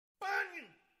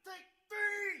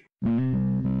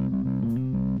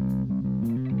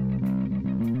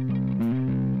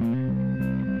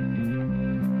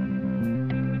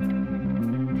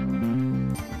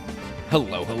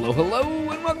Hello, hello, hello,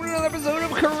 and welcome to another episode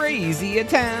of Crazy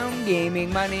Town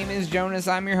Gaming. My name is Jonas.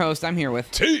 I'm your host. I'm here with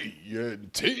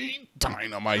TNT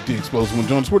Dinomight, the explosive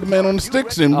Jonas. We're the man on the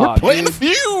sticks, and we're playing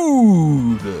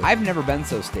Feud. I've never been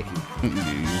so sticky.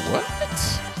 What?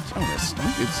 Jonas,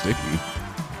 don't get sticky.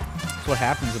 That's what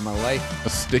happens in my life. A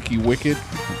sticky wicket.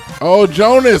 Oh,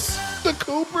 Jonas, the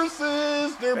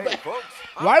Cooperses, they're back. Folks,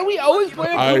 Why do we always play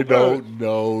a I Cooper? don't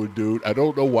know, dude. I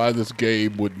don't know why this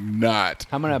game would not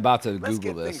I'm about to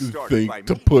Google this. think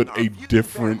to put a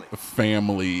different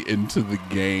family into the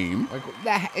game. Like,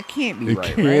 that, it can't be It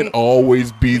right, can't right?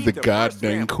 always be the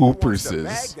goddamn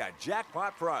Cooperses,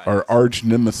 our arch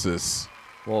nemesis.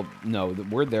 Well, no,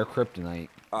 we're their kryptonite.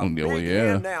 Oh,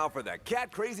 yeah. Now for the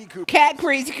Cat Crazy Cooper. Cat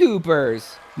Crazy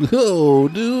Coopers. Oh,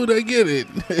 dude, I get it.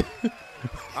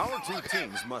 Our two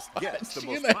teams must guess the She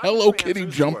most in a popular Hello Kitty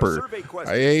answers to our jumper. survey I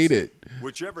questions. hate it.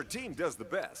 Whichever team does the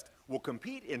best will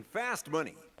compete in fast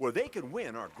money, where they can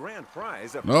win our grand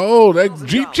prize of Oh, that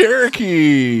Jeep $1,000. Now that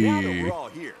Cherokee. we're all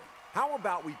here, how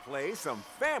about we play some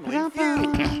Family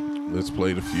Feud? Let's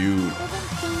play the Feud.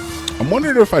 I'm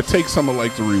wondering if I take some of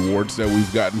like the rewards that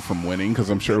we've gotten from winning, because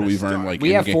I'm sure we've earned like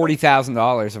We have in-game-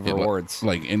 $40,000 of rewards.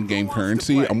 like in-game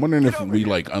currency. I'm wondering if we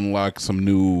like unlock some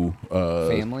new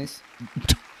Families.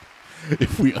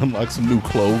 if we unlock some new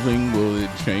clothing, will it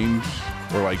change,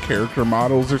 or like character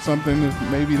models or something?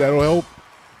 Maybe that'll help.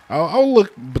 I'll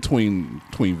look between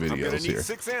I'm gonna videos need here.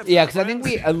 6 answers. Yeah, because I think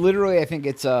friends. we literally, I think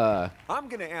it's I'm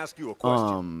gonna ask you a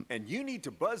question, and you need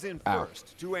to buzz in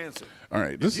first to answer. All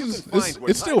right, this If you is can this. find what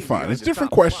It's still hiding fun. behind It's the different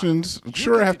top questions. spot, you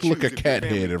Sure, I get have to look choose at if your cat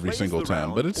family head every plays single the time,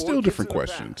 round but it's or still gets different it in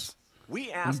questions. advance.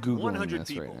 We I'm asked Googling 100 this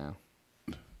people. right now.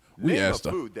 We Name asked a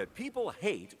them. food that people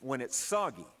hate when it's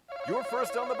soggy. You're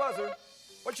first on the buzzer.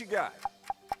 What you got?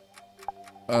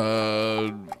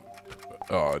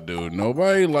 Oh, dude,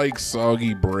 nobody likes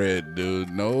soggy bread, dude.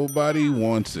 Nobody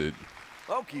wants it.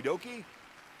 Okie dokie.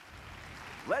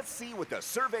 Let's see what the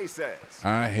survey says.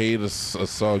 I hate a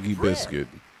soggy biscuit.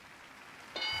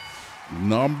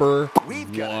 Number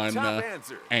We've got a one top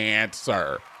answer.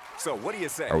 answer. So what do you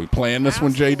say? Are we playing this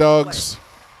one, J-Dogs?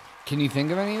 Can you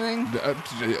think of anything?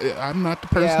 I'm not the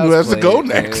person Yeah, who let's has to play go it,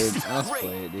 next. dude. Let's Great.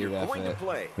 play it, dude. You're That's going to it.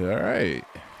 play. All right.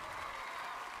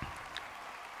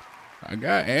 I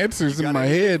got answers You in got my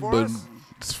anything head, for but us?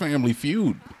 it's Family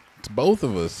Feud. It's both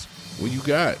of us. What you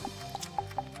got?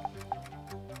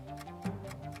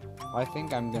 I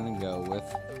think I'm gonna go with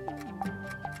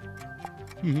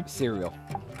cereal.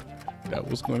 That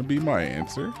was going to be my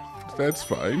answer. That's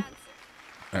fine.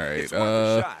 All right. It's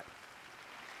worth a shot.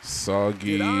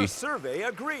 Soggy. Did our survey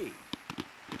agree?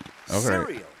 Okay.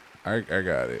 Cereal. I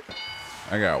got it.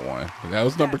 I got one. That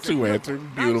was number That's a 2 good answer. one.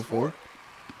 Nice Beautiful. work.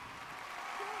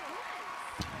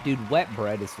 Dude, wet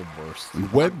bread is the worst.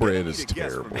 Wet bread need is a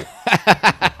guess from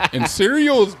terrible. And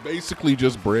cereal is basically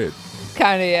just bread.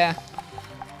 Kinda, yeah.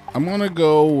 I'm going to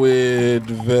go with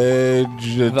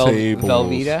vegetables.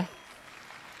 Velveeta.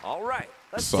 All right.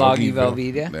 Let's Soggy Vel-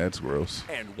 Velveeta. That's gross.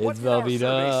 And what It's did our survey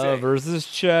Velveeta say? versus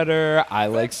cheddar. I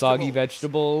like soggy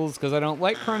vegetables because I don't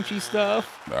like crunchy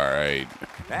stuff. All right.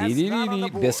 That's not on the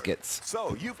board. Biscuits.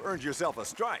 So you've earned yourself a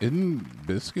strike. Isn't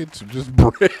biscuits just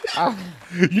bread?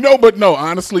 You know, but no,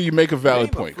 honestly, you make a valid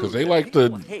Name a point because food they that like the,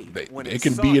 people hate when it it's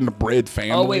can be in the bread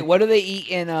family. Oh, wait, what do they eat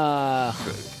in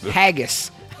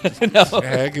haggis? No,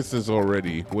 Haggis is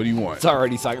already, what do you want? it's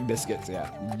already soggy biscuits, yeah.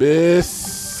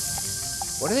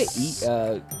 What do they eat?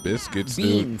 Biscuits, dude.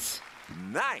 Beans.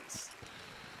 Nice.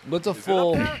 What's a Is it up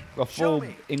full, there? a Show full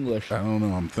me. English? I don't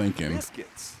know, I'm thinking.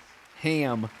 Biscuits.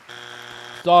 Ham.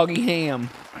 Soggy ham.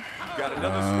 Got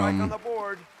another strike on the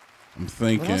board. I'm What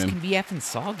else can thinking. be effing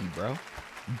soggy, bro?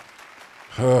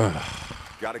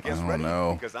 Got a guess I don't ready?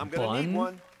 know. Because I'm going to need Bun?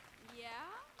 one.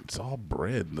 It's all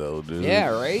bread, though, dude. Yeah,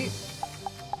 right?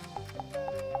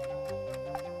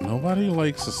 Nobody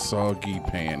likes a soggy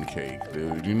pancake,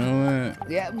 dude. You know that?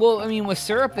 Yeah, well, I mean, with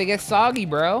syrup, they get soggy,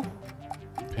 bro.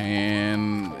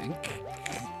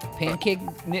 Pancake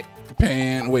nip.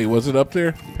 Wait, was it up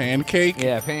there? Pancake?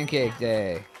 Yeah, pancake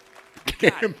day.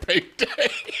 Pancake day.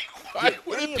 Why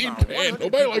would it be About pan? 100 Nobody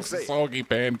people likes say a soggy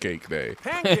pancake day.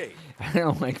 Pancake. I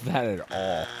don't like that at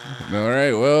all. All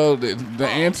right, well, the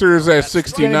answer is at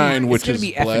 69, which is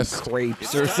it's gonna be blessed. effing crepes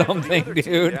It's or time for the something, other team to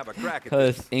dude. have a crack at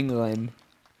Because England.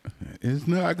 It's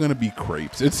not going to be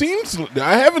crepes. It seems,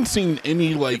 I haven't seen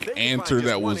any, like, If they can answer find just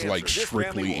that one was, like, answer, this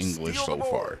strictly family will English steal so the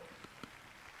far. board.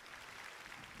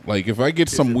 Like, if I get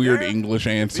some it weird there? English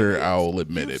answer, If it is, I'll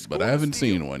admit you it, but score I the haven't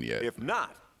steal. seen one yet. If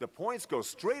not, the points go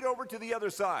straight over to the other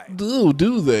side.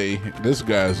 Do they? This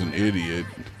guy's an idiot.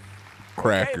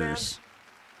 Crackers.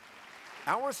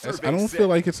 Our That's- survey I don't said feel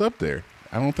like it's up there.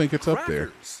 I don't think it's up there.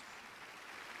 crackers.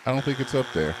 I don't think it's up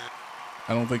there.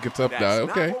 I don't think it's up That's there. not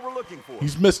Okay. what we're looking for.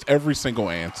 He's missed every single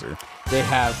answer. They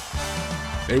have.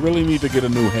 They really need to get a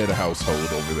new head of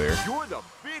household over there. You're the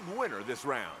big winner this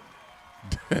round.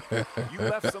 You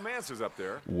left some answers up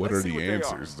there. What Let's are see the they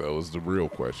answers, though, is the real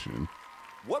question.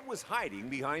 What was hiding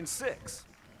behind 6?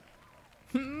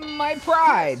 My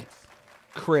pride.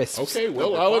 Crisps. Okay,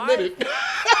 well, Number I'll 5? admit it.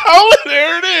 Oh,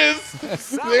 there it is.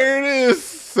 Salad. There it is.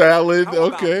 Salad. How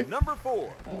about Okay. number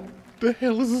 4? The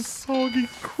hell is a soggy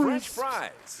French crisp?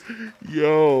 fries.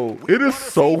 Yo, We it is wanna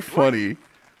so see funny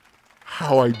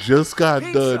how I just got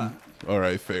Pizza. done. All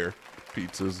right, fair.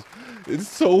 Pizzas. It's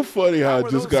so funny how I How are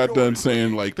just those got done scores?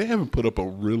 saying, like, they haven't put up a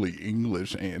really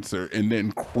English answer, and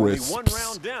then Only crisps one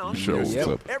round down. shows There's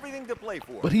up. everything to play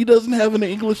for. But he doesn't have an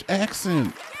English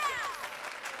accent.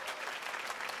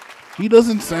 He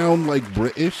doesn't sound like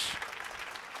British.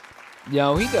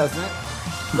 Yo, he doesn't.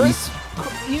 Chris,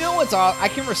 you know what's odd? I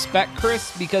can respect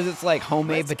Chris because it's like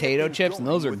homemade Let's get potato things chips, and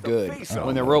going those are with the good. face-off.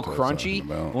 When they're I real don't know what you're crunchy,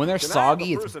 talking about. when they're Can I have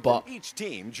soggy, a it's person butt. from each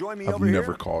team join me I've over never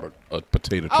here? called a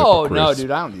potato chip Oh a crisp. no,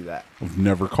 dude, I don't do that. I've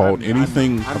never called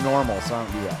anything. I'm normal, so I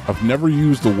don't do that. I've never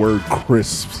used the word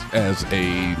crisps as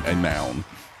a noun.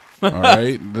 All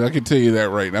right, I can tell you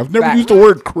that right now. I've never Fact. used the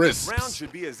word This round crisps.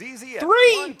 should be as easy as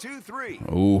 3. 1, 2, 3.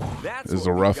 Ooh, That's this is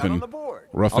what a we've rough got on and the board.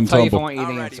 rough I'll and tell you if I tumble. want you to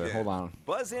Alrighty answer. then. Hold on.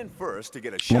 Buzz in first to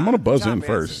get a shot. I'm gonna at the buzz top in answer.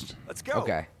 first. Let's go.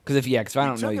 Okay, because if I We don't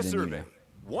know took you, a then you survey. know.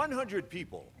 100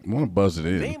 people. I want to buzz it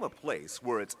in. Name a place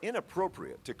where it's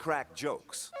inappropriate to crack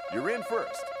jokes. You're in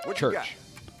first. What you got? Church.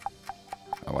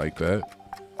 I like that.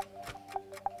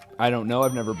 I don't know.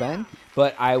 I've never been,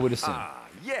 but I would assume. Ah,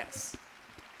 yes.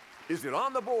 Is it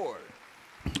on the board?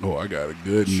 Oh, I got a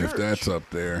good one if Church. that's up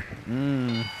there.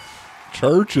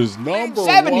 Church is number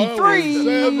 73.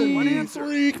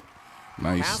 73.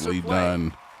 Nicely play.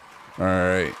 done. All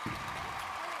right.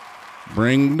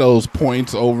 Bring those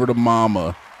points over to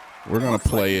Mama. We're going Looks to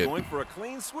play like it you're going for a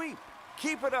clean sweep.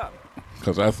 Keep it up.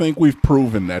 because I think we've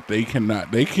proven that they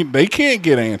can't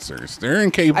get answers. They're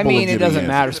incapable I of mean, getting it doesn't answers.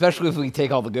 matter, especially if we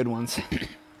take all the good ones.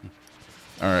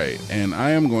 All right, and I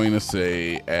am going to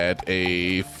say at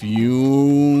a funerals.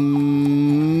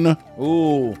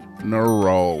 Ooh.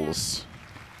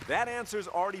 That answer's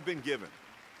already been given.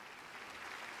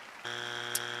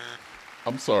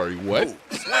 I'm sorry, what? Ooh,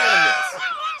 swing and miss.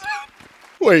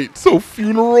 Wait, so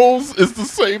funerals is the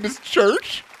same as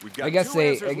church? We've got I guess two they-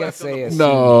 answers I guess left on the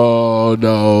they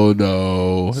board.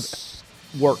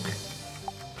 No. Work.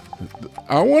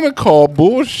 I want to call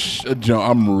bullshit.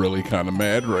 I'm really kind of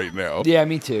mad right now. Yeah,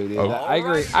 me too, dude. Oh. I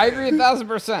agree. I agree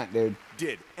 1,000%, dude.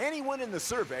 Did anyone in the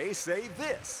survey say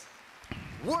this?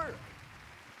 Work.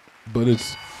 But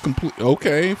it's complete.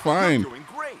 Okay, fine. You're doing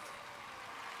great.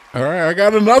 All right, I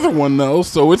got another one though,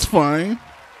 so it's fine.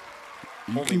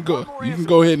 You Only can go. one more You can answer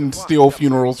go left ahead to and clock. steal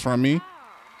funerals from me.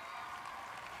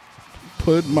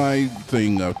 Put my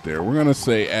thing up there. We're gonna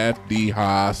say at the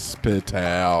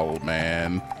hospital,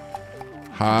 man.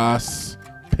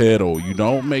 Hospital. You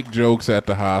don't make jokes at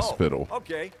the hospital. Oh,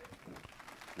 okay.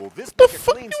 Will this The make a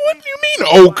fuck? clean What sweep? do you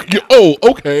mean? Oh,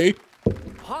 okay.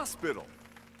 Hospital.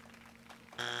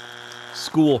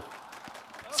 School.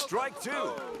 Strike 2.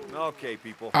 Okay,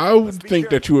 people. I Let's would be think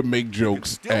that careful. you would make You can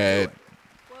jokes still do at it.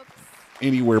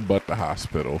 anywhere but the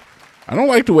hospital. I don't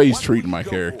like the way he's What treating will my you go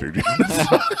character. for?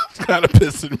 It's kind of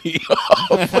pissing me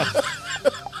off.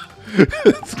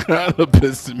 It's kind of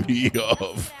pissing me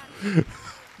off.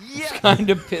 Yeah. Kind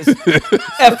of pissed.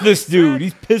 F this dude.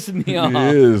 He's pissing me off.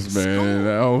 It is, man.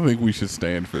 I don't think we should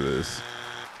stand for this.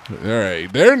 All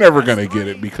right. They're never going to get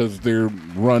it because they're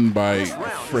run by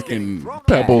freaking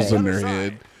pebbles in their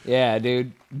head. Yeah,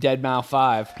 dude. Dead Mouth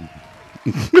 5.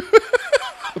 To steal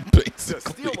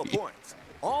Basically. the points,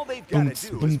 all they've got to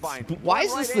do is find Why one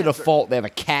is this right the answer. default? They have a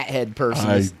cat head person.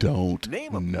 I don't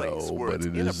Name a place know, where but it's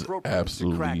it is inappropriate to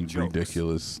absolutely crack jokes.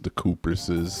 ridiculous. The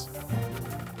Cooperses.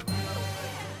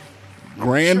 Sure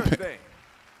Grandpa, thing.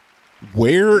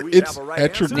 where Do we it's have a right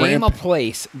at your answer? Name grandpa. a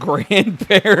place.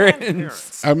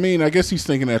 Grandparents. I mean, I guess he's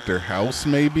thinking at their house,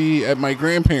 maybe. At my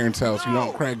grandparents' house, you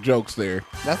don't crack jokes there.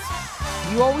 That's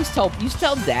you always tell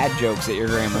dad jokes at your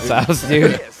grandma's house,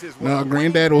 dude. This is No, what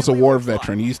granddad winning was a really war looks like.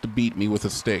 veteran. He used to beat me with a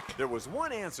stick. There was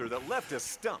one answer that left us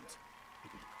stumped.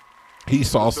 He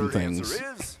saw The some third things. answer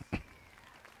is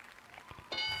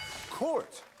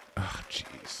court. Oh,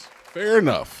 jeez. Fair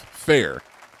enough. Fair.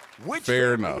 Which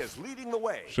Fair family enough. is leading the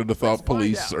way? Should have Let's thought find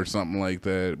police out. or something like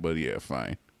that, but yeah,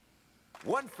 fine.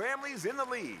 One family's in the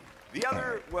lead. The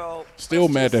other, well, Still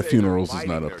let's mad just that say they're funerals is not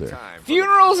biding up their there. time for the-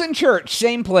 Funerals and church,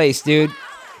 same place, dude.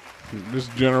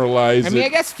 Just generalize I mean, I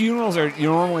it. guess funerals are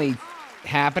normally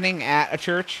happening at a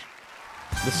church.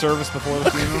 The service before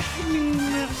the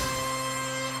funeral.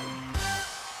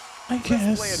 I Let's play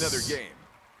guess. another game.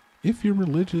 If you're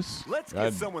religious. Let's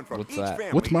get someone from what's each that?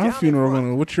 family. What's my down funeral in front.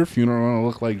 gonna? What's your funeral gonna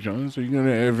look like, Jonas? Are you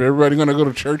gonna? Is everybody gonna go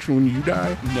to church when you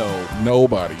die? No.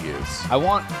 Nobody is. I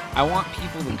want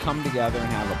people to come together and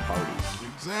have a party.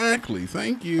 Exactly.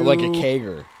 Thank you. Like a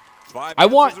kegger. 5 I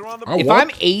want, answers are on the I if want-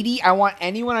 I'm 80, I want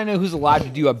anyone I know who's allowed to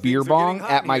do a beer Things are getting bong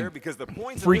hot at in my here because the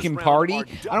points in this freaking round party. are I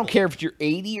don't double. care if you're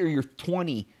 80 or you're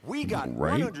 20. We got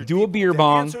Right. 100 Do a people beer to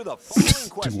bong. answer the following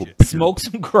question. Smoke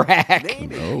some crack.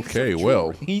 Name a piece Okay, of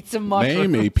well, jewelry. Eat some mushrooms.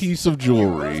 name a piece of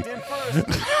jewelry. First in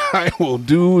first. I will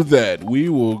do that. We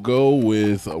will go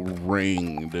with a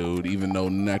ring, dude. Even though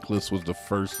necklace was the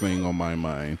first thing on my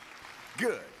mind.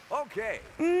 Good. Okay.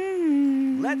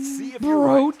 Let's see if you're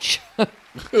right. Brooch.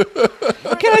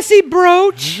 Can I see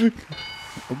brooch?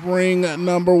 Ring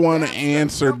number one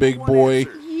answer, big boy.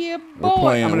 answer. Yeah, We're boy.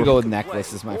 playing- I'm gonna we're- go with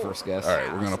necklace as my first guess. All right,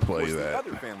 we're gonna play What's the that.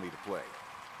 other family to play?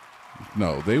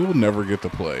 No, they will never get to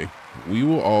play. We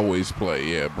will always play.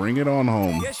 Yeah, bring it on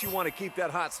home. Guess you want to keep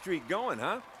that hot streak going,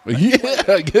 huh? Yeah,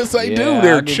 I guess I do Yeah,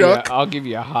 there, I'll give you a- Chuck. I'll give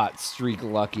you a hot streak,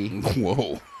 Lucky.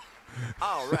 Whoa.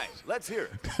 All right, let's hear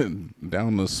it.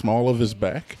 Down the small of his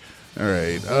back. All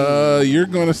right. You're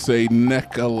gonna say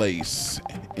necklace.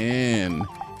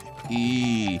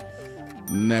 N-E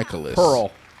necklace.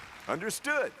 Pearl.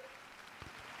 Understood.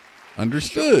 Show me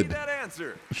Understood. that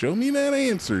answer. Show me that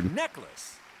answer.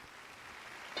 Necklace.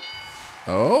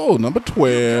 Oh, number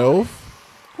 12.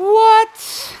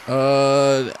 What?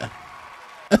 A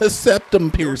septum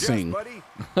Guess, piercing. buddy.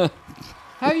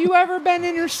 Have you ever been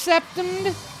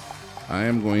intercepted? I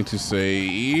am going to say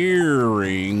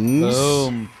earrings.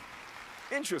 Boom.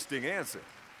 Interesting answer.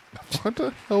 What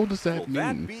the hell does that Will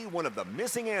that mean? be one of the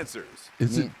missing answers?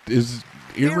 Is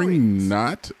earring Earrings.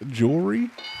 not jewelry?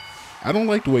 I don't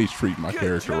like the way he's treating my Good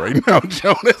character job. right now,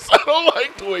 Jonas. I don't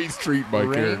like the way he's treating my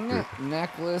Ring, character.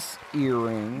 necklace,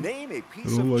 earring. Name a I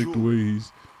piece don't of like the jewelry.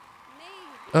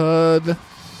 way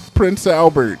he's. Prince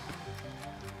Albert.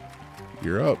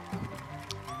 You're up.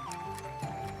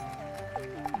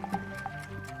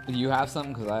 Do you have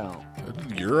something? Because I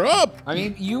don't. You're up. I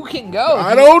mean, you can go.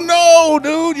 I don't know,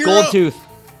 dude. You're Gold up. tooth.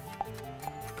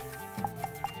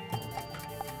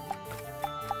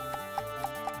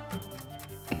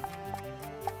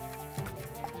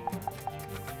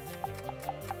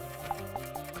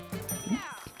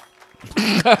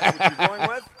 What you going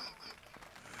with?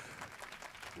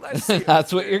 Let's see.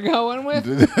 That's what you're going with?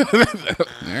 All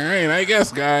right, I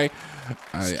guess, guy.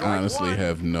 I Strike honestly one.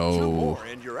 have Two no. more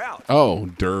and you're out. Oh,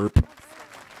 derp.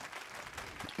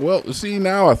 Well, see,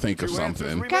 now I think of Two answers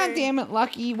something. remain. God damn it,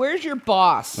 Lucky. Where's your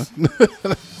boss?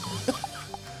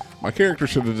 My character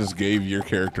should have just gave your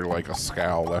character like a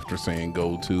scowl after saying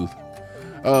gold tooth.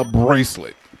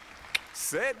 Bracelet.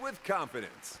 Said with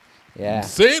confidence. Yeah.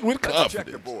 Say it with Let's check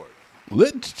the confidence. board.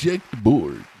 Let's check the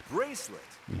board. Bracelet.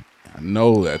 I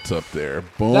know that's up there.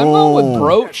 Boom. That one with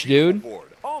brooch, dude. Board.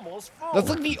 Almost full. That's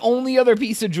like the only other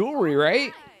piece of jewelry,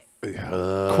 right?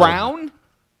 Crown?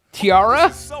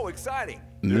 Tiara? So exciting.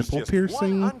 There's Nipple just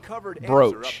piercing? one uncovered answer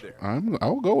Brooch. up there.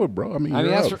 I'll go with bro. I mean, I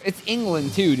mean, you're that's up. it's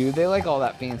England too, dude. They like all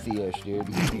that fancy-ish, dude.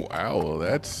 Wow,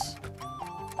 that's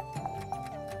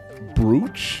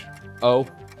brooch. Oh,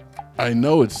 I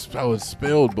know it's how it's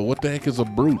spelled, but what the heck is a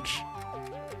brooch?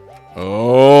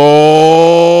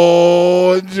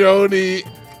 Oh, Jody,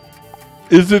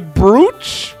 is it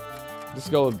brooch? just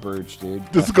go with brooch, dude.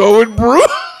 Just go with brooch.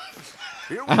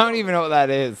 Here we I go. don't even know what that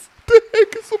is. The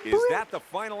heck is a Is brooch? that the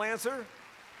final answer?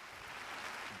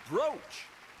 Brooch.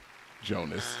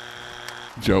 Jonas.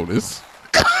 Oh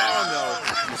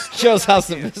Shows how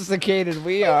sophisticated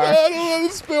we I are. don't know how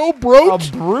to spell A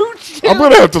brooch. brooch? I'm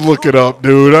gonna have to look it up,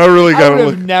 dude. I really I gotta would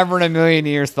look. have never in a million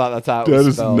years thought that's how it That was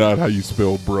is spelled. not how you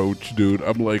spell brooch, dude.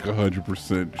 I'm like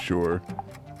 100% sure.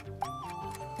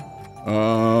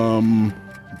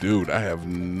 Dude, I have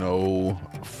no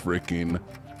freaking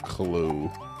clue.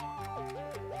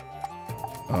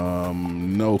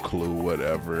 No clue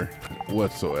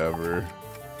whatsoever.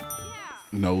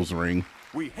 Nose ring. no.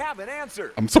 We have an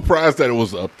answer. I'm surprised that it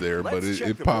was up there, but Let's check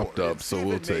it the popped board up, and so see if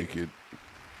we'll it made take it.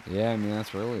 Yeah, I mean,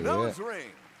 that's really Nose it. ring.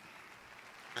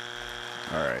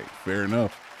 All right, fair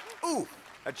enough. Ooh,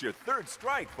 that's your third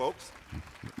strike, folks.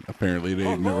 Apparently, they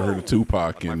ain't never heard of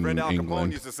Tupac My in friend Al Capone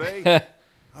England. used to say,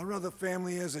 Our other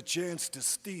family has a chance to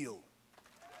steal.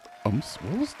 What was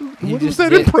He what was just that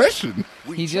did- impression?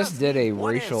 "We He just did a need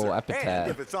one racial answer, and epithet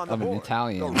if it's on the of an board,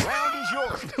 Italian. The round is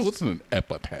yours. It wasn't an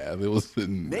epitaph. It was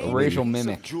an Name racial a piece of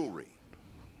mimic. Jewelry.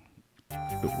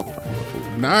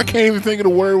 Now I can't even think of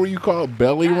the word what you call it,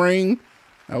 belly ring.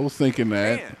 I was thinking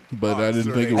that, but I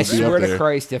didn't think it I would be swear up to there.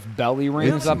 Christ, if belly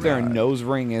ring's It's up there and not. nose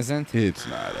ring isn't. It's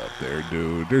not up there,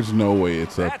 dude. There's no way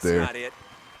it's up That's there. not it.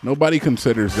 Nobody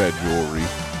considers that jewelry.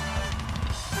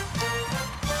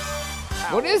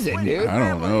 What is it, dude? I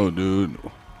don't know, dude.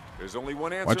 There's only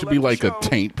one answer. Watch it be left like to a show.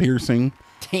 taint piercing.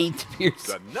 Taint pierce.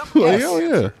 The number Like, one hell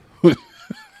answer. yeah.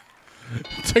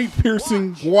 Taint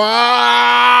piercing. What?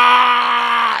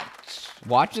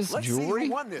 Watches Let's see jewelry?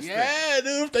 who won this Yeah,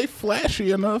 dude. If they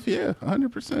flashy enough, yeah,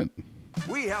 100%. thing.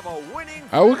 We have a winning.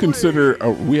 I would family. consider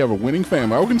we have a winning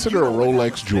family. I would consider You a know what Rolex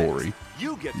happens jewelry next.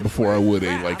 You get to before I play would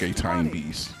fast a money.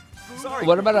 timepiece. Sorry,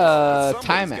 What about a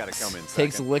somebody's gotta come in Timex?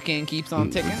 Takes a second. licking and keeps on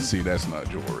ticking. See, that's not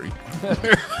jewelry.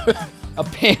 A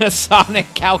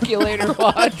Panasonic calculator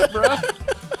watch, bro.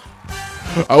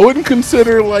 I wouldn't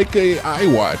consider like a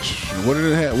iWatch. What are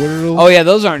they? What are those? Oh yeah,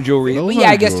 those aren't jewelry. Those Well, yeah, I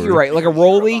aren't guess jewelry. you're right. Like a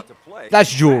Rolly,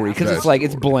 that's jewelry because That's it's like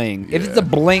it's jewelry. bling. If it's Yeah. a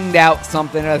blinged out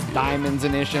something that has diamonds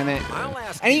and ish in it, I'll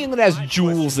ask anything you that has 5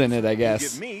 jewels in questions. it, I You guess.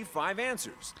 Give me 5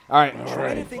 answers. All right,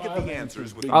 Try to think of the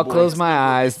answers with the I'll close my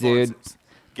eyes, responses. dude.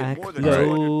 Get I more than 200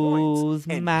 points, close and you'll win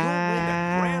the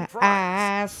my grand prize.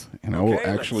 eyes. And I will Okay,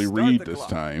 let's actually start read the this clock.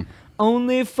 time.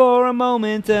 Only for a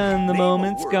moment, and the Name a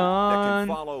moment's word That gone.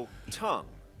 can follow tongue.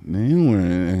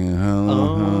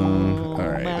 All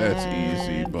right, that's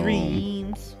easy. Boom.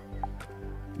 Dreams.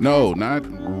 No, not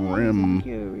rim.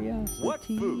 What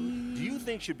food do you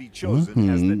think should be chosen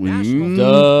as the national food?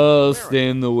 Dust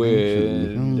in the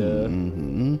wind.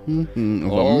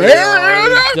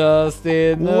 America. Dust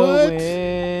in the What?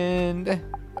 wind.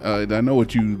 I know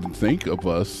what you think of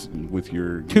us with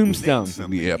your Tombstone.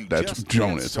 Something Yep, you that's just can't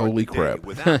Jonas. start Holy the day crap.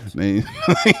 without. You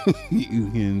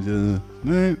can just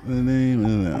write the name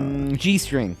of that.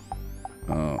 G-string.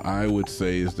 I would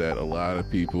say is that a lot of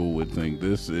people would think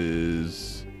this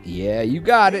is Yeah, you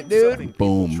got it, dude. Something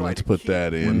people boom. try Let's to put keep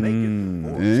that when they in.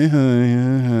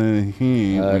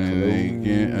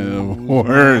 get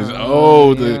divorced.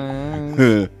 Oh,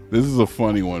 this is a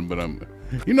funny one, but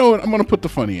you know what? I'm gonna put the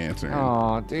funny answer in.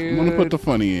 Aw, I'm dude. gonna put the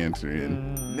funny answer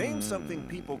in. Name something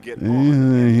people get on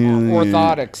and off.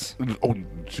 Orthotics. Oh,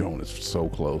 Jonas, so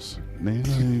close. They don't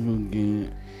even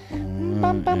get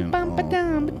on and off.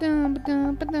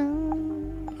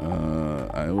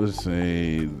 I would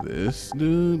say this,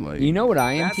 dude. Like, You know what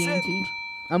I am, That's it. TNT?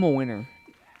 I'm a winner.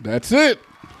 that's it.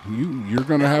 You're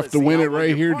gonna have Let's to see win how it well right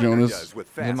your here, partner Jonas. does with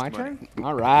Is it fast my money. turn?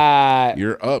 All right.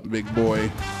 You're up, big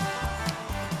boy.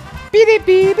 Beep, beep,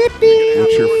 beep, beep.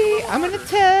 What's your- I'm gonna You'll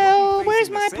tell. be Where's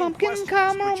facing my the same pumpkin questions,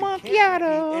 caramel but you can't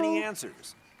repeat any macchiato?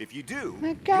 answers. If you do, I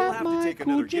you'll got have to my take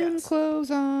cool another gym guess.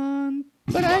 clothes on,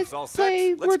 but I Bucks all set?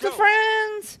 play Let's words go. with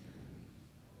friends.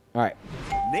 All right.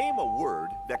 Name a word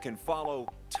that can follow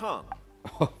tongue.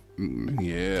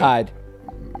 Yeah. Tied.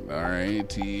 All right.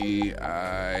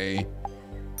 T-I.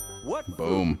 What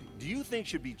Boom. food do you think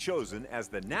should be chosen as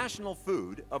the national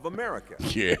food of America?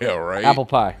 Yeah, right. Apple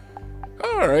pie.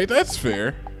 All right, that's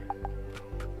fair.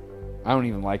 I don't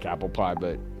even like apple pie,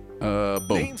 but Boom.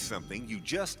 Name something you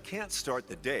just can't start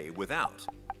the day without.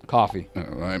 coffee.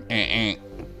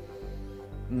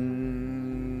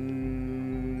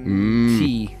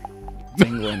 Tea. It's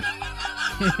England.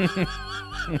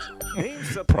 Name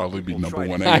something Probably be people number try to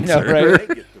one do I know, answer. right? when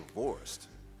they get divorced.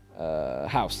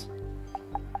 House.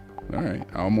 All right,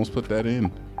 I almost put that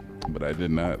in, but I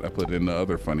did not. I put in the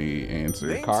other funny answer.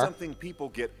 Name Car? something people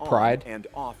get on Pride? and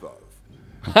off of.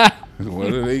 What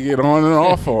do they get on and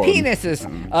off on? Penises.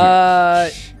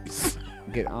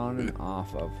 Get on and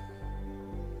off of.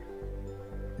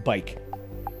 Bike.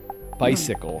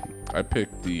 Bicycle. I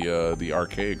picked the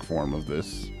archaic form of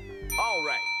this. All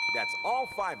right, that's all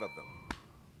 5 of them.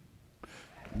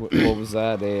 What was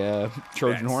that? A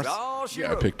Trojan That's horse? all she Yeah, I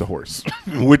wrote. picked a horse,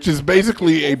 which is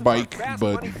basically a bike, Fast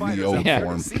but money fighters the old Yeah.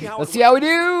 form. Let's see how we A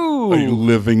do.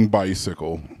 living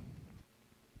bicycle.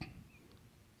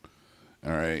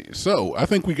 All right, so I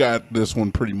think we got this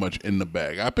one pretty much in the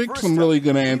bag. I picked First some up, really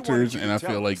good we want answers, you and to I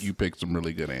tell feel like us. you picked some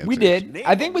really good answers. We did. Name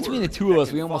I a think between the word two of that us,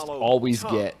 can we almost follow always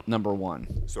tongue. get number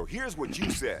one. So here's what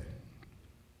you said.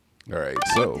 All right, What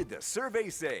so did the survey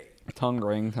say? Tongue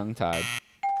ring, tongue tied.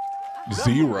 Number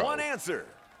 0 one answer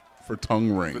for tongue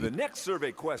for the ring. next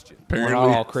survey question. We're not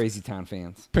Apparently, all Crazy Town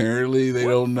fans. apparently they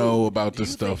What don't know food about do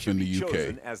this you think stuff in should the be UK.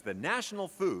 chosen as the national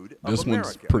food of This America?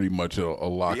 one's pretty much a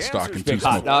lock, The stock, answer's and two big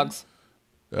Hot smoke. dogs.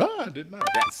 Ah, I did not.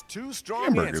 That's 2 strong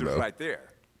Hamburger, answers though. right there.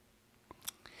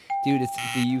 Dude, it's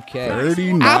the UK.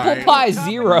 39. Apple pie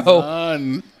 0.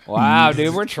 None. Wow,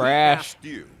 dude, we're We trash. asked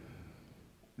you.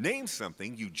 Name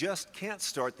something you just can't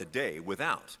start the day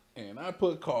without. And I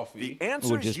put coffee. The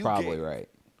answers Which is you probably gave. right.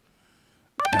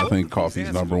 I Both think of these coffee's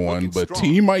answers number are one, looking but strong.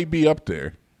 tea might be up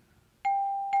there.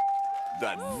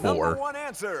 The 4. number one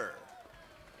answer.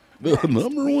 The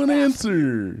number one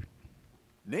answer.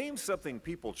 Name something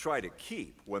people try to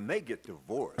keep when they get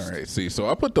divorced. All right, see, so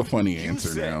I put the funny answer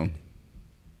said- down.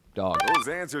 Dog. Those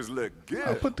answers look good.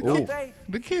 I put don't they?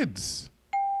 the kids.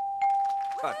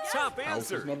 A top That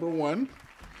was answer. number 1.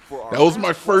 For our That was my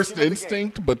last first question of the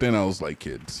instinct, but then I was like,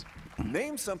 kids. game.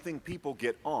 Name something people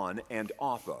get on and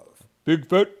off of.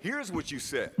 Bigfoot. Here's what you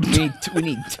said. We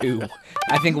need 2.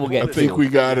 I think we'll get I think 2. we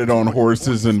got it on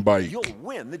horses and bike. You'll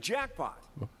win the jackpot.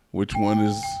 Which one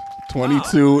is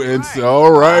 22? And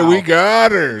all right, we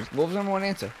got her. What was number 1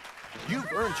 answer? You've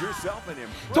earned yourself an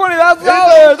impressive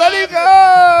 $20,000. There you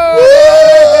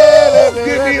go.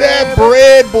 Give me that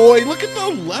bread, boy. Look at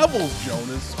the levels,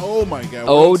 Jonas. Oh my God.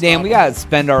 Oh damn, we gotta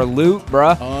spend our loot,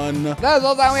 bruh. That's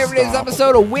all the time we have for today's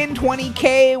episode of Win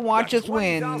 20K. Watch us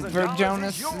win for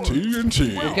Jonas.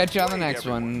 TNT. We'll catch you on the next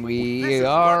one. This We is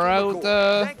are Lucky out.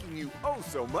 McCoy, thanking you oh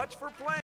so much for playing.